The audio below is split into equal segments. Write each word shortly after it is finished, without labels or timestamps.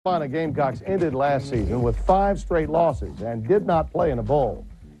Carolina Gamecocks ended last season with 5 straight losses and did not play in a bowl.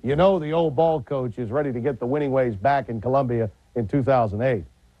 You know the old ball coach is ready to get the winning ways back in Columbia in 2008.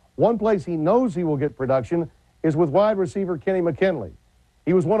 One place he knows he will get production is with wide receiver Kenny McKinley.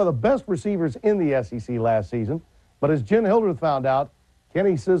 He was one of the best receivers in the SEC last season, but as Jen Hildreth found out,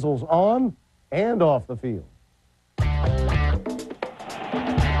 Kenny sizzles on and off the field.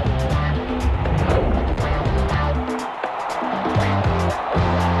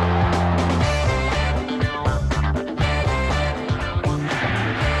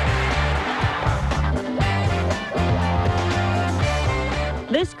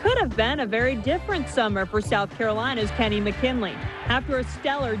 This could have been a very different summer for South Carolina's Kenny McKinley. After a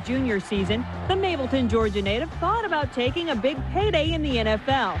stellar junior season, the Mableton, Georgia native thought about taking a big payday in the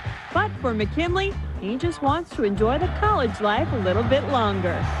NFL. But for McKinley, he just wants to enjoy the college life a little bit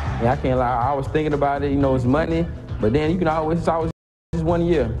longer. Yeah, I can't lie. I was thinking about it, it's money, but then it's always just 1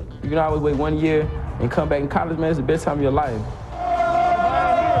 year. You can always wait 1 year and come back in college, man. It's the best time of your life.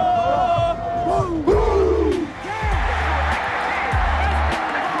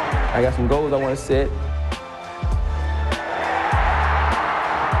 I got some goals I want to set,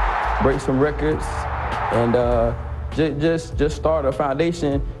 break some records, and just start a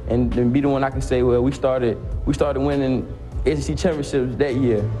foundation and be the one I can say, well, we started winning SEC championships that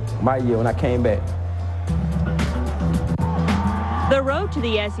year, my year when I came back. The road to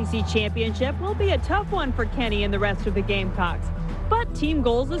the SEC championship will be a tough one for Kenny and the rest of the Gamecocks. But team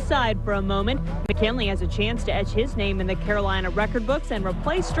goals aside for a moment, McKinley has a chance to etch his name in the Carolina record books and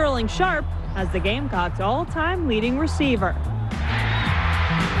replace Sterling Sharp as the Gamecocks' all-time leading receiver.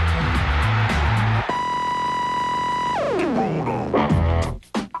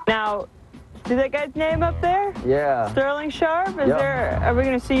 Now, see that guy's name up there? Yeah. Sterling Sharp? Yep. Are we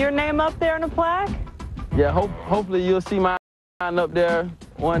going to see your name up there on a plaque? Yeah, hopefully you'll see mine up there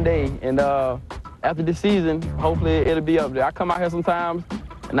one day. And after this season, hopefully it'll be up there. I come out here sometimes,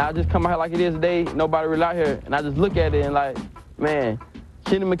 and I just come out here like it is today. Nobody really out here, and I just look at it and like, man,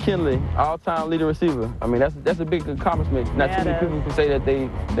 Kenny McKinley, all-time leading receiver. I mean, that's a big accomplishment. Not too many people can say that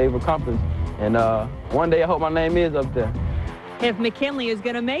they've accomplished. And one day I hope my name is up there. If McKinley is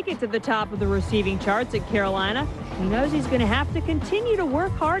going to make it to the top of the receiving charts at Carolina, he knows he's going to have to continue to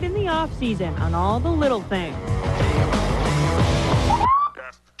work hard in the offseason on all the little things.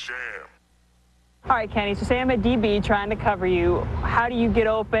 That's the jam. All right, Kenny, so say I'm a DB trying to cover you. How do you get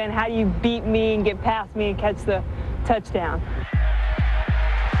open? How do you beat me and get past me and catch the touchdown?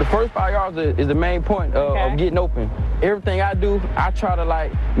 The first 5 yards is the main point of getting open. Everything I do, I try to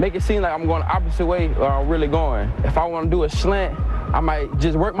make it seem like I'm going the opposite way where I'm really going. If I want to do a slant, I might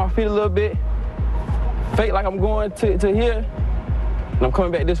just work my feet a little bit, fake like I'm going to here, and I'm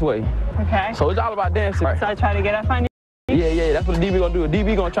coming back this way. Okay. So it's all about dancing. So I try to get up on you? Yeah, that's what the DB gonna do. The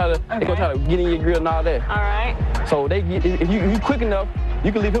DB gonna try to get in your grill and all that. All right. So if you quick enough,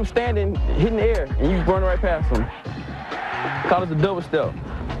 you can leave him standing, hitting the air, and you run right past him. Call it a double step.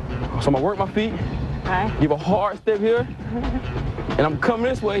 So I'm gonna work my feet, give a hard step here, and I'm coming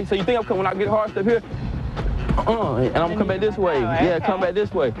this way. So you think I'm coming when I get a hard step here, and I'm coming back this way. Yeah, come back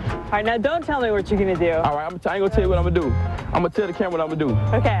this way. All right, now don't tell me what you're gonna do. All right, I ain't gonna tell you what I'm gonna do. I'm gonna tell the camera what I'm gonna do.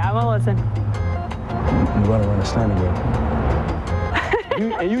 Okay, I'm gonna listen. You run around the standing girl.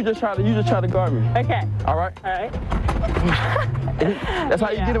 You just try to guard me. Okay. All right. All right. That's how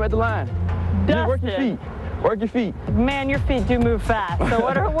you get him at the line. Just work your feet. Work your feet. Man, your feet do move fast. So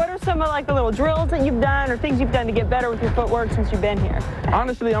what are some of the little drills that you've done or things you've done to get better with your footwork since you've been here?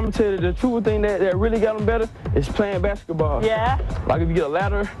 Honestly, I'm gonna tell you the true thing that really got them better is playing basketball. Yeah. Like if you get a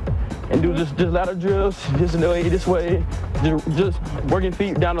ladder and do just ladder drills, this way, just working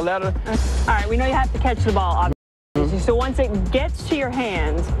feet down the ladder. All right, we know you have to catch the ball, obviously. So once it gets to your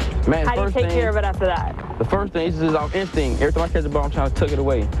hands, how do you take care of it after that? The first thing is off instinct. Every time I catch the ball, I'm trying to tuck it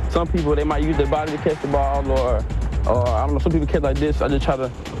away. Some people, they might use their body to catch the ball, or I don't know, some people catch like this. I just try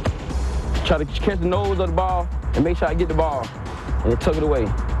to catch the nose of the ball and make sure I get the ball and then tuck it away.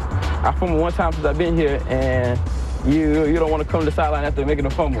 I fumbled one time since I've been here, and you don't want to come to the sideline after making a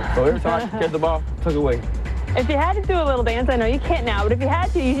fumble. So every time I catch the ball, tuck it away. If you had to do a little dance, I know you can't now, but if you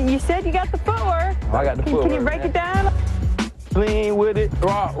had to, you said you got the footwork. Oh, I got the footwork. Can you break it down? Lean with it,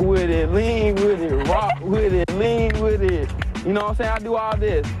 rock with it, lean with it, rock with it, lean with it. You know what I'm saying? I do all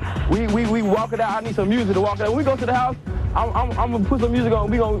this. We walk it out. I need some music to walk it out. When we go to the house, I'm gonna put some music on.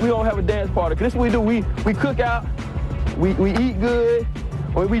 We gonna have a dance party. Cause this is what we do. We cook out. We eat good.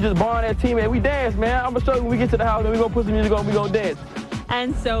 We just bond as teammates. We dance, man. I'm gonna show you when we get to the house and we gonna put some music on. We gonna dance.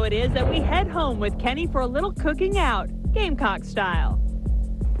 And so it is that we head home with Kenny for a little cooking out, Gamecock style.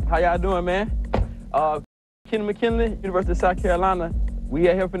 How y'all doing, man? Kenny McKinley, University of South Carolina. We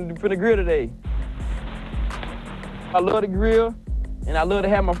out here for the grill today. I love the grill, and I love to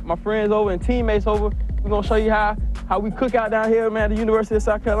have my friends over and teammates over. We're gonna show you how we cook out down here, man, at the University of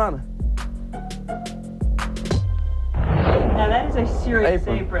South Carolina. Now that is a serious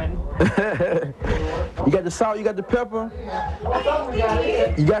apron. You got the salt, you got the pepper.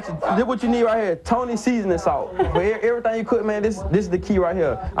 You got this what you need right here, Tony seasoning salt. For everything you cook, man, this is the key right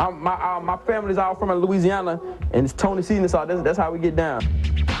here. My family's all from Louisiana, and it's Tony seasoning salt. That's how we get down.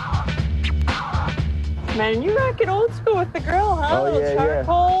 Man, you rock it old school with the grill, huh? Oh, yeah,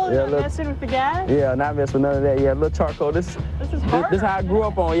 charcoal, yeah. not messing with the gas? Yeah, not messing with none of that. Yeah, a little charcoal. This is how I grew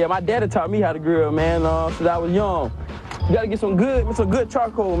up on. Yeah, my daddy taught me how to grill, man, since I was young. You gotta get some good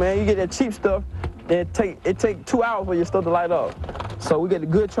charcoal, man. You get that cheap stuff, and it take 2 hours for your stuff to light up. So we get the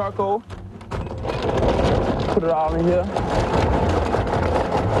good charcoal, put it all in here.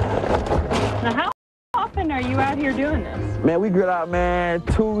 Now, how often are you out here doing this? Man, we grill out, man,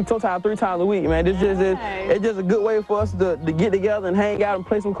 2, sometimes 3 times a week, man. It's just a good way for us to get together and hang out and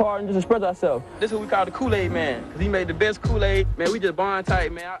play some cards and just express ourselves. This is what we call the Kool-Aid man, because he made the best Kool-Aid. Man, we just bond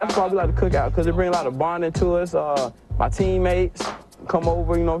tight, man. That's why we like to cook out, because it brings a lot of bonding to us. My teammates come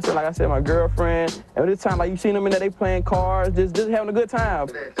over, you know what I'm saying? Like I said, my girlfriend. And this time, like you seen them in there, they playing cards, just having a good time.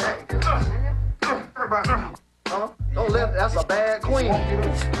 Don't let, that's a bad queen.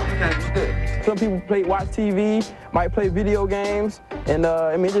 Some people watch TV, might play video games, and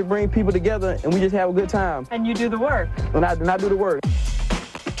I mean, just bring people together, and we just have a good time. And you do the work. And I do the work.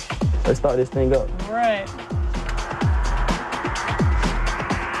 Let's start this thing up. All right.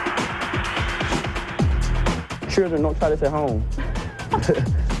 Children, don't try this at home.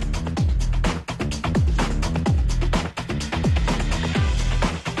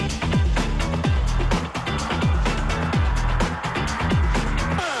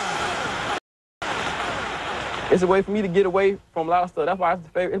 It's a way for me to get away from a lot of stuff. That's why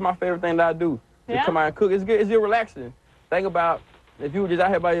it's my favorite thing that I do. Yeah? To come out and cook. It's good. It's just relaxing. Think about if you were just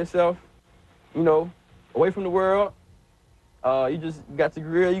out here by yourself, you know, away from the world. You just got the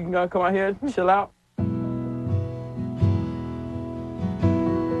grill. You can come out here, chill out.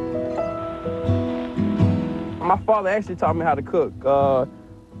 My father actually taught me how to cook.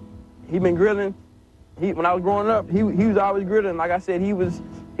 He been grilling. When I was growing up, he was always grilling. Like I said, he was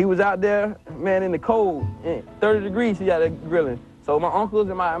out there, man, in the cold, 30 degrees. He out there grilling. So my uncles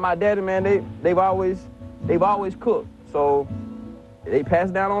and my daddy, man, they've always cooked. So they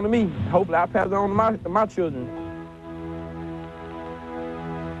passed down on to me. Hopefully, I pass it on to my children.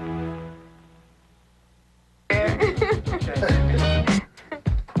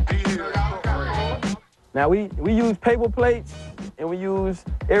 Now we use paper plates and we use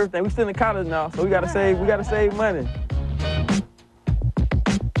everything. We still in college now, so we gotta save money.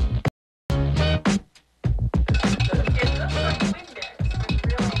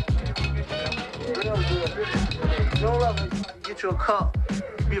 Get you a cup.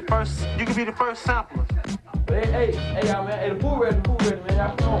 You can be the first sampler. Hey, y'all, man. Hey, the food ready, man.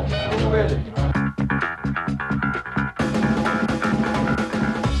 Y'all come on. Food ready.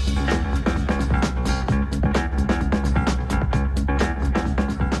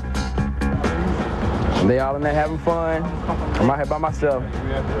 They all in there having fun. I'm out here by myself.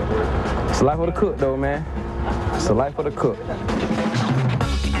 It's the life of the cook, though, man. It's the life of the cook.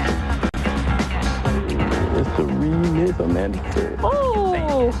 It's the remix of man.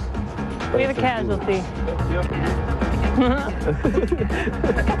 Oh, we have a casualty.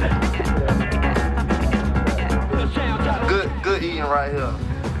 Good eating right here.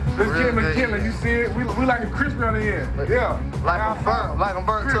 This kid McKinley, you see it? We like it crispy on the end. Yeah. Like I'm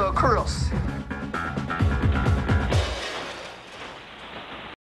burnt to a crisp.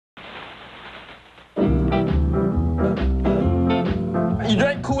 You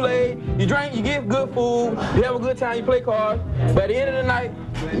drink Kool-Aid, you get good food, you have a good time, you play cards, but at the end of the night,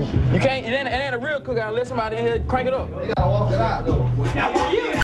 you can't, it ain't a real cookout unless somebody in here crank it up. You gotta walk it out, though.